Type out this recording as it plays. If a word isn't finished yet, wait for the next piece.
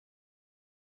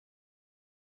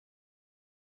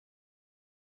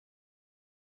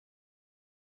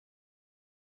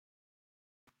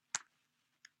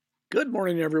Good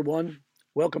morning, everyone.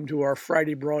 Welcome to our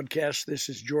Friday broadcast. This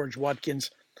is George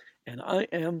Watkins, and I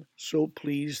am so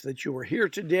pleased that you are here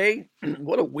today.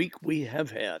 What a week we have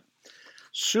had.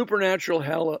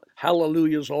 Supernatural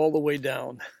hallelujahs all the way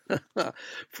down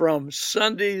from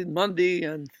Sunday, Monday,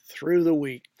 and through the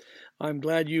week. I'm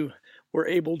glad you were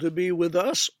able to be with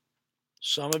us,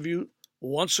 some of you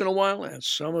once in a while, and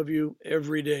some of you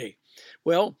every day.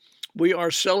 Well, we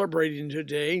are celebrating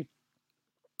today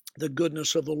the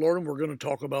goodness of the Lord, and we're going to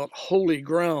talk about holy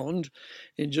ground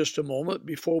in just a moment.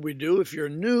 Before we do, if you're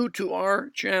new to our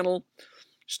channel,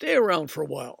 stay around for a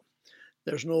while.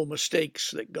 There's no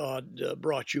mistakes that God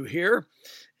brought you here,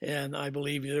 and I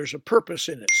believe there's a purpose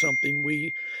in it. Something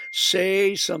we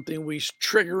say, something we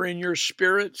trigger in your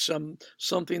spirit,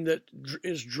 something that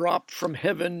is dropped from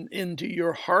heaven into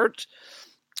your heart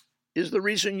is the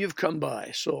reason you've come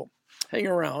by. So hang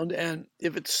around, and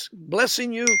if it's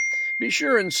blessing you, be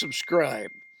sure and subscribe,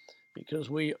 because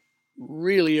we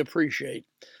really appreciate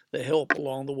the help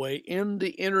along the way in the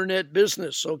internet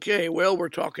business. Okay, well, we're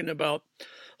talking about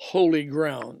holy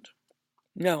ground.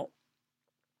 Now,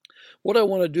 what I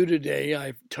want to do today,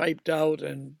 I've typed out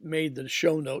and made the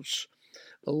show notes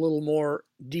a little more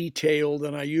detailed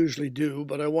than I usually do,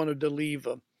 but I wanted to leave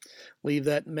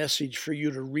that message for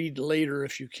you to read later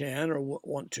if you can or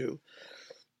want to.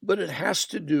 But it has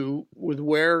to do with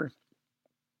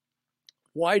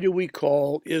why do we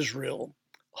call Israel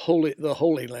the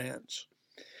Holy Lands?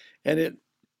 And it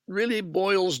really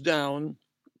boils down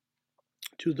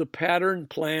to the pattern,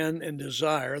 plan, and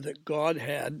desire that God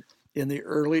had in the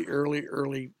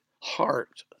early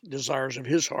desires of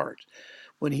his heart,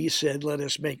 when he said, let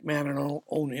us make man in our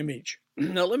own image.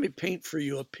 Now, let me paint for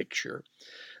you a picture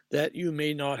that you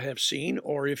may not have seen,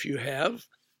 or if you have,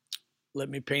 let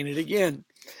me paint it again.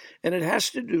 And it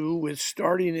has to do with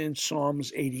starting in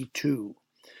Psalms 82.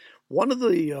 One of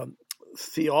the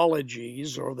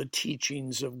theologies or the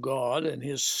teachings of God and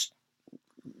his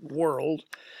world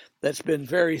that's been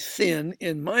very thin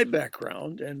in my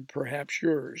background and perhaps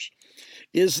yours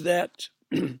is that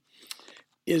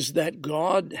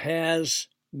God has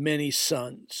many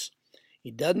sons.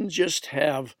 He doesn't just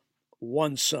have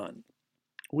one son.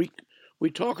 We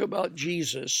talk about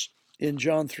Jesus in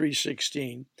John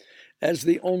 3:16 as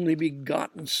the only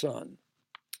begotten Son.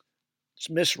 It's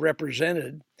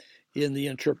misrepresented in the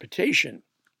interpretation.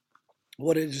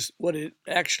 What it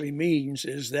actually means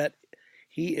is that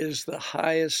he is the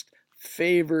highest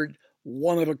favored,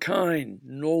 one of a kind,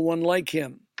 no one like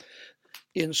him.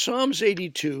 In Psalms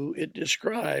 82, it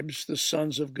describes the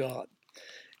sons of God.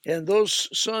 And those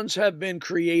sons have been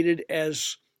created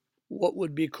as what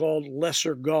would be called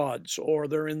lesser gods, or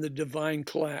they're in the divine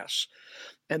class.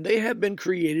 And they have been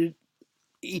created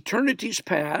eternities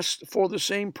past for the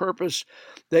same purpose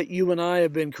that you and I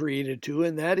have been created to,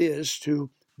 and that is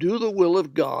to do the will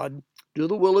of God, do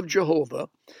the will of Jehovah,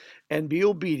 and be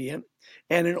obedient.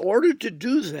 And in order to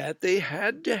do that, they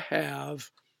had to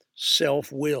have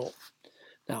self-will.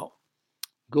 Now,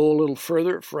 go a little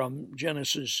further from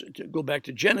Genesis, go back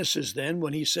to Genesis then,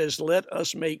 when he says, let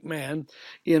us make man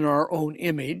in our own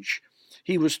image.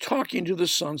 He was talking to the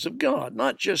sons of God,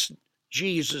 not just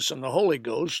Jesus and the Holy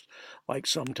Ghost, like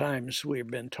sometimes we've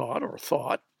been taught or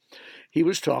thought. He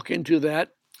was talking to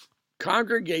that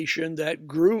congregation, that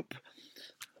group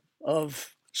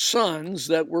of sons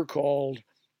that were called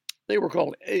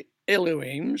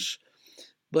Elohims,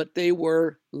 but they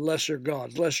were lesser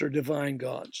gods, lesser divine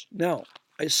gods. Now,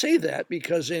 I say that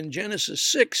because in Genesis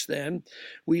 6, then,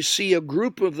 we see a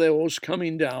group of those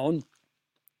coming down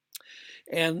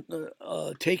and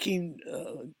taking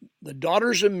the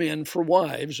daughters of men for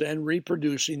wives and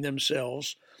reproducing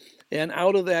themselves. And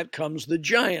out of that comes the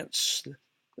giants.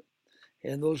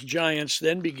 And those giants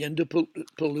then begin to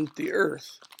pollute the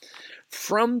earth.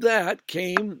 From that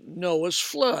came Noah's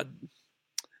flood.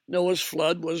 Noah's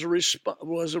flood was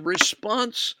a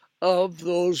response of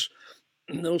those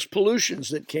pollutions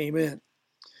that came in.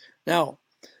 Now,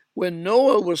 when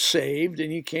Noah was saved,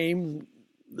 and he came,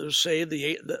 say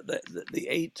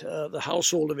the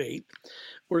household of 8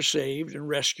 were saved and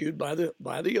rescued by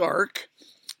the ark.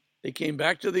 They came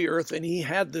back to the earth, and he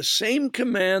had the same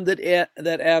command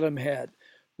that Adam had: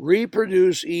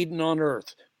 reproduce Eden on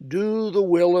earth, do the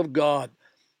will of God,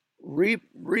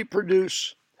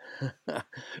 reproduce,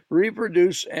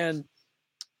 reproduce and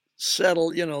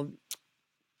settle.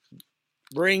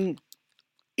 Bring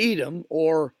Edom,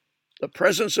 or the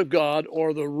presence of God,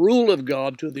 or the rule of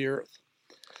God, to the earth.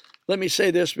 Let me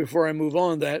say this before I move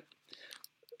on, that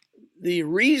the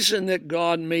reason that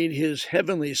God made his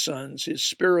heavenly sons, his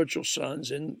spiritual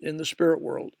sons in the spirit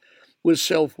world, with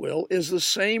self-will is the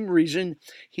same reason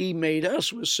he made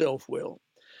us with self-will.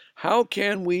 How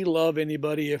can we love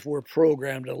anybody if we're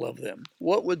programmed to love them?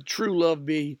 What would true love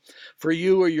be for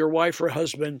you or your wife or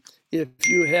husband if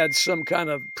you had some kind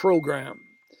of program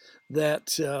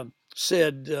that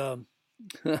said,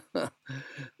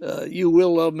 you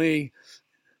will love me,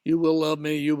 you will love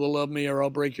me, you will love me, or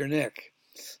I'll break your neck?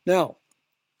 Now,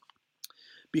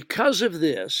 because of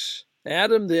this,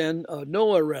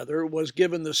 Noah was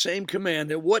given the same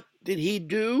command. And what did he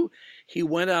do? He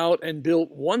went out and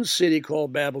built one city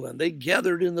called Babylon. They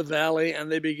gathered in the valley and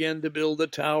they began to build the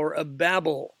Tower of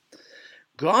Babel.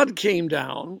 God came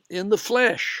down in the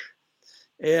flesh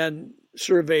and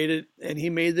surveyed it, and he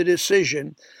made the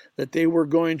decision that they were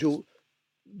going to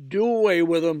do away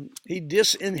with them. He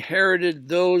disinherited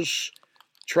those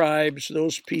tribes,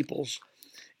 those peoples,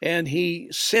 and he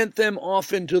sent them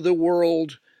off into the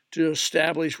world to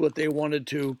establish what they wanted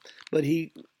to, but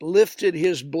he lifted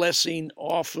his blessing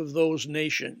off of those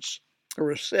nations.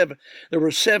 There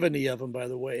were 70 of them, by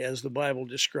the way, as the Bible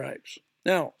describes.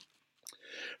 Now,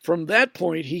 from that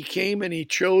point, he came and he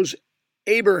chose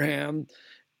Abraham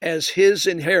as his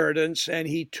inheritance, and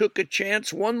he took a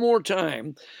chance one more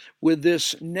time with the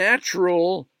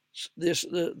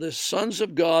sons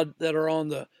of God that are on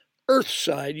the earth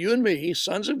side. You and me,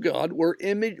 sons of God, we're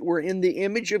in the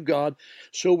image of God,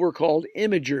 so we're called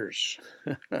imagers.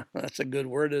 That's a good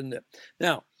word, isn't it?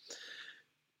 Now,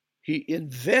 he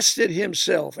invested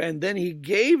himself, and then he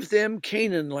gave them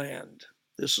Canaan land.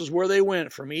 This is where they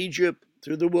went, from Egypt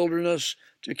through the wilderness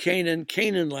to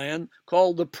Canaan land,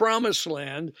 called the Promised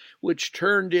Land, which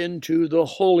turned into the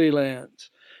Holy Land.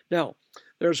 Now,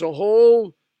 there's a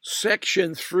whole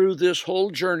section through this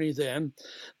whole journey then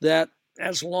that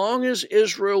as long as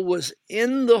Israel was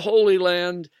in the Holy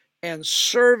Land and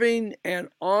serving and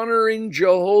honoring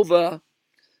Jehovah,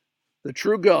 the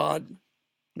true God,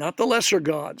 not the lesser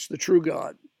gods, the true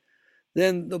God,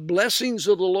 then the blessings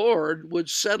of the Lord would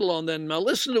settle on them. Now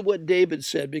listen to what David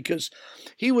said, because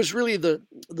he was really the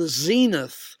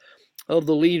zenith of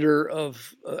the leader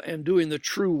of and doing the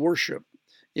true worship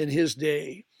in his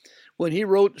day. When he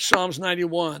wrote Psalms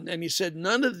 91, and he said,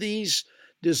 none of these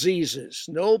diseases,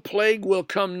 no plague will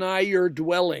come nigh your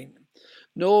dwelling.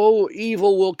 No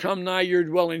evil will come nigh your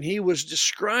dwelling. He was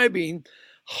describing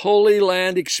Holy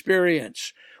Land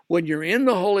experience. When you're in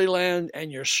the Holy Land and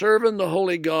you're serving the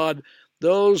Holy God,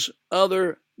 those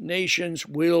other nations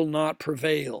will not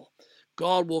prevail.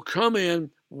 God will come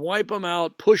in, wipe them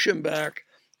out, push them back,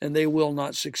 and they will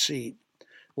not succeed.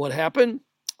 What happened?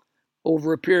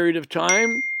 Over a period of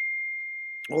time,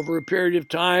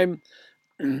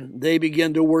 they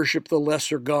began to worship the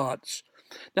lesser gods.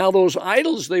 Now, those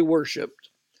idols they worshiped,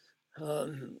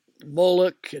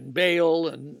 Moloch and Baal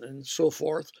and so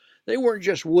forth, they weren't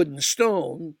just wood and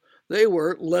stone. They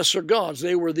were lesser gods.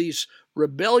 They were these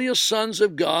rebellious sons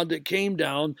of God that came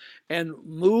down and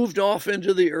moved off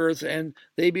into the earth, and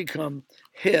they become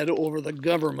head over the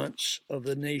governments of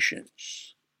the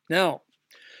nations. Now,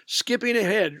 skipping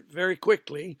ahead very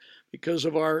quickly because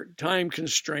of our time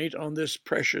constraint on this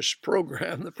precious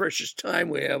program, the precious time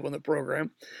we have on the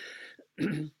program,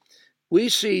 we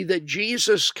see that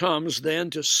Jesus comes then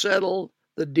to settle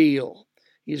the deal.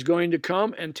 He's going to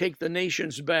come and take the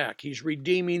nations back. He's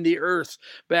redeeming the earth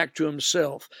back to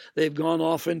himself. They've gone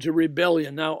off into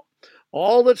rebellion. Now,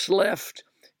 all that's left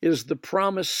is the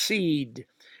promised seed,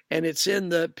 and it's in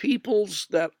the peoples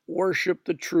that worship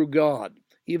the true God.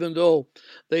 Even though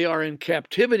they are in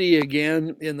captivity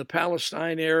again in the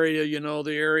Palestine area,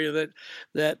 the area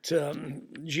that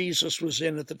Jesus was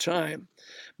in at the time.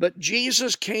 But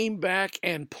Jesus came back,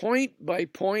 and point by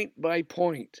point by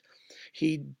point,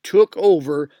 he took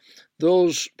over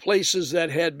those places that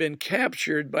had been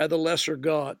captured by the lesser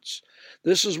gods.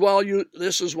 This is why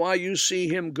you see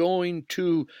him going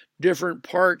to different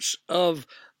parts of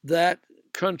that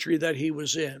country that he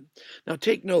was in. Now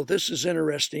take note, this is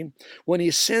interesting. When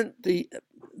he sent the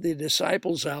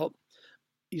disciples out,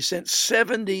 he sent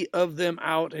 70 of them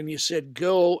out, and he said,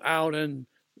 go out and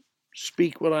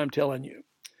speak what I'm telling you.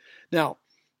 Now,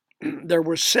 there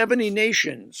were 70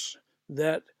 nations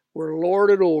that were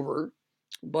lorded over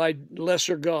by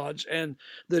lesser gods, and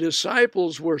the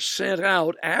disciples were sent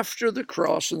out after the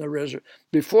cross and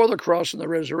before the cross and the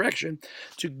resurrection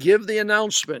to give the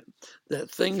announcement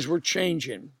that things were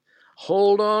changing.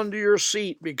 Hold on to your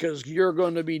seat because you're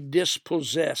going to be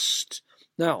dispossessed.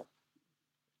 Now,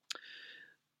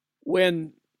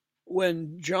 when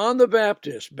John the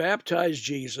Baptist baptized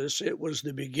Jesus, it was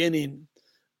the beginning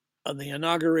of the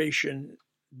inauguration,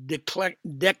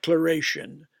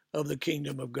 declaration of the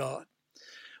kingdom of God.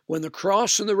 When the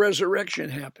cross and the resurrection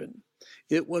happened,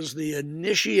 It was the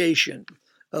initiation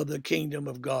of the kingdom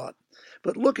of God.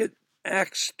 But look at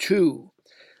Acts 2.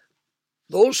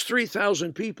 Those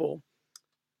 3,000 people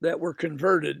that were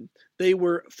converted, they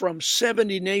were from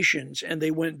 70 nations, and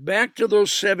they went back to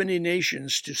those 70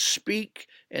 nations to speak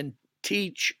and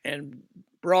teach and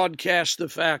broadcast the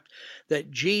fact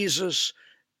that Jesus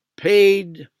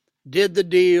paid, did the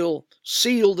deal,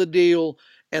 sealed the deal,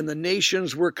 and the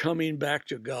nations were coming back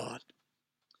to God.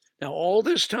 Now, all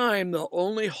this time, the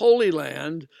only Holy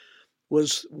Land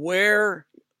was where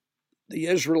the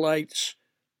Israelites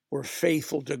were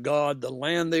faithful to God, the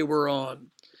land they were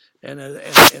on, and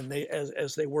they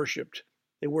as they worshiped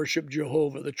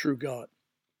Jehovah, the true God.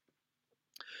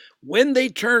 When they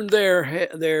turned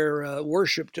their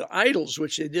worship to idols,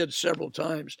 which they did several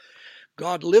times,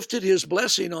 God lifted his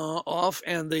blessing off,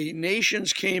 and the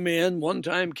nations came in. One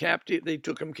time captive, they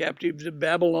took them captive to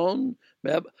Babylon,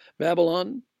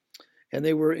 and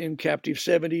they were in captive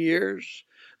 70 years.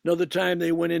 Another time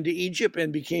they went into Egypt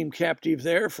and became captive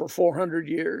there for 400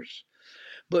 years.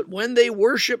 But when they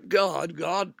worshiped God,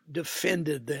 God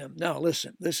defended them. Now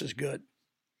listen, this is good.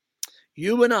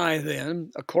 You and I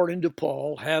then, according to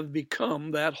Paul, have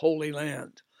become that holy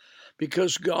land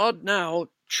because God now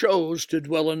chose to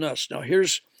dwell in us. Now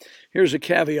here's a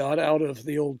caveat out of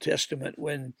the Old Testament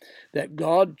when that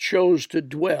God chose to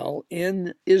dwell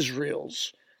in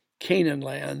Israel's Canaan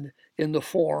land in the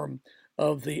form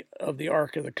of the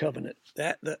Ark of the Covenant.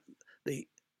 That the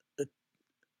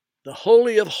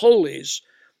Holy of Holies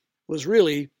was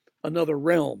really another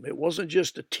realm. It wasn't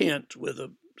just a tent with a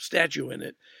statue in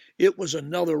it. It was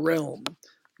another realm.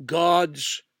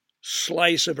 God's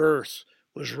slice of earth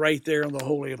was right there in the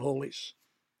Holy of Holies.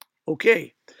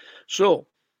 Okay, so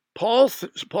Paul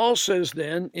says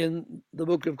then in the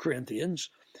book of Corinthians,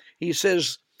 he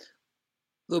says,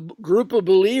 the group of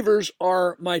believers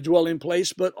are my dwelling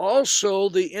place, but also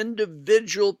the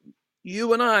individual,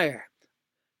 you and I.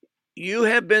 You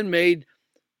have been made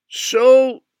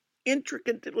so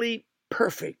intricately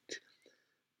perfect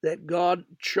that God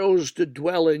chose to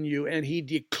dwell in you, and he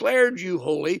declared you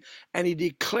holy, and he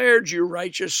declared you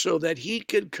righteous so that he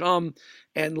could come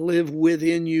and live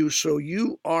within you. So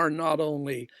you are not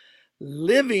only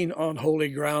living on holy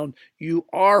ground, you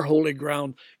are holy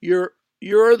ground.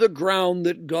 You're the ground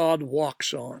that God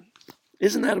walks on.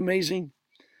 Isn't that amazing?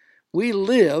 We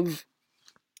live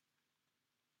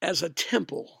as a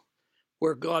temple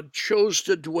where God chose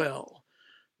to dwell,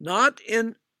 not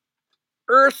in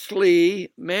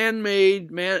earthly,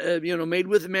 man-made, made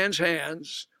with man's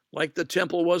hands, like the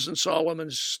temple was in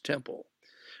Solomon's temple,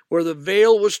 where the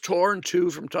veil was torn too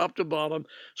from top to bottom.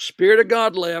 Spirit of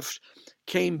God left,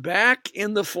 came back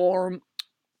in the form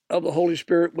of the Holy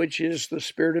Spirit, which is the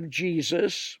Spirit of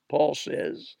Jesus, Paul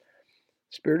says.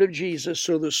 Spirit of Jesus.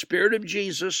 So the Spirit of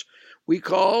Jesus, we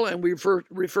call and we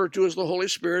refer to as the Holy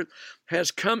Spirit, has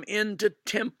come into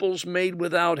temples made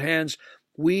without hands.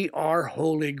 We are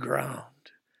holy ground,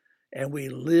 and we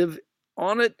live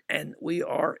on it, and we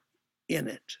are in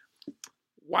it.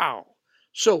 Wow.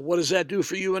 So what does that do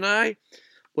for you and I?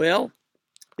 Well,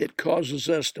 it causes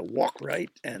us to walk right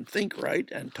and think right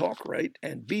and talk right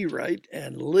and be right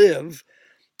and live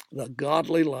the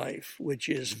godly life, which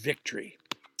is victory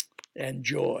and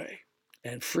joy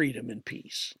and freedom and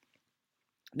peace.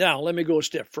 Now, let me go a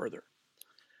step further.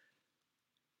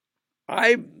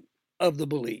 I'm of the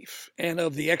belief and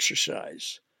of the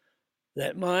exercise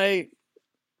that my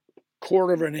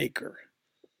quarter of an acre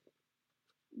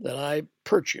that I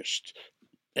purchased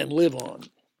and live on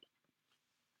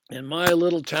in my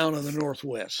little town in the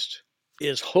Northwest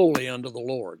is holy unto the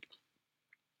Lord.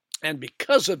 And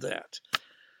because of that,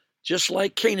 just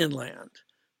like Canaan land,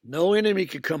 no enemy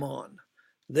could come on.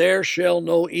 There shall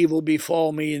no evil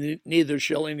befall me, neither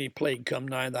shall any plague come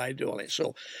nigh thy dwelling.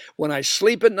 So when I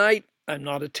sleep at night, I'm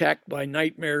not attacked by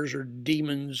nightmares or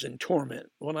demons and torment.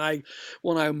 When I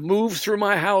move through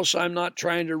my house, I'm not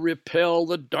trying to repel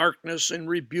the darkness and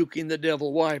rebuking the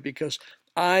devil. Why? Because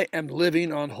I am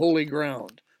living on holy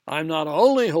ground. I'm not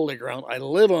only holy ground, I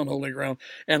live on holy ground,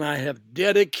 and I have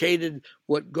dedicated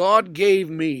what God gave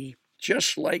me,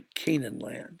 just like Canaan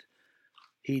land.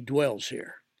 He dwells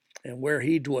here, and where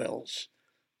he dwells,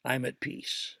 I'm at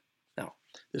peace. Now,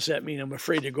 does that mean I'm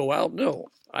afraid to go out? No,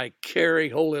 I carry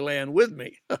Holy Land with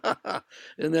me.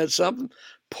 Isn't that something?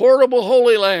 Portable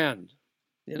Holy Land.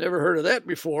 You never heard of that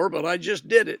before, but I just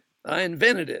did it. I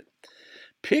invented it.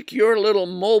 Pick your little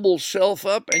mobile self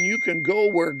up, and you can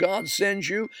go where God sends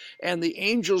you, and the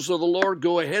angels of the Lord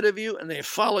go ahead of you, and they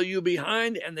follow you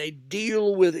behind, and they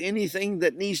deal with anything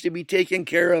that needs to be taken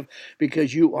care of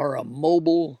because you are a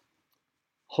mobile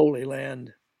Holy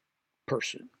Land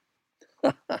person.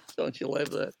 Don't you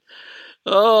love that?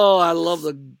 Oh, I love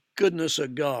the goodness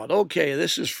of God. Okay,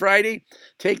 this is Friday.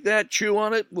 Take that, chew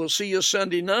on it. We'll see you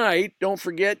Sunday night. Don't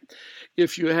forget,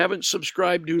 if you haven't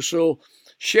subscribed, do so.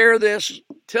 Share this.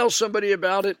 Tell somebody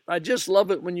about it. I just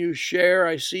love it when you share.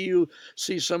 I see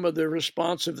some of the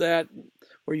response of that,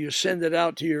 or you send it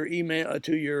out to your email,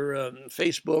 to your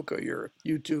Facebook or your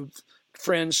YouTube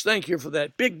friends. Thank you for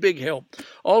that. Big help.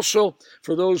 Also,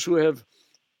 for those who have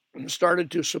started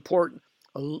to support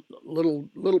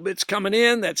little bits coming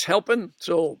in, that's helping.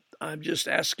 So I'm just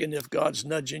asking if God's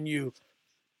nudging you,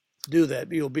 do that.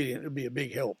 Be obedient. It'll be a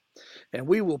big help. And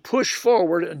we will push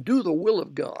forward and do the will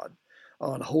of God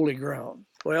on holy ground.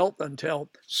 Well, until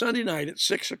Sunday night at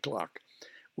 6 o'clock.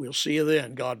 We'll see you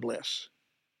then. God bless.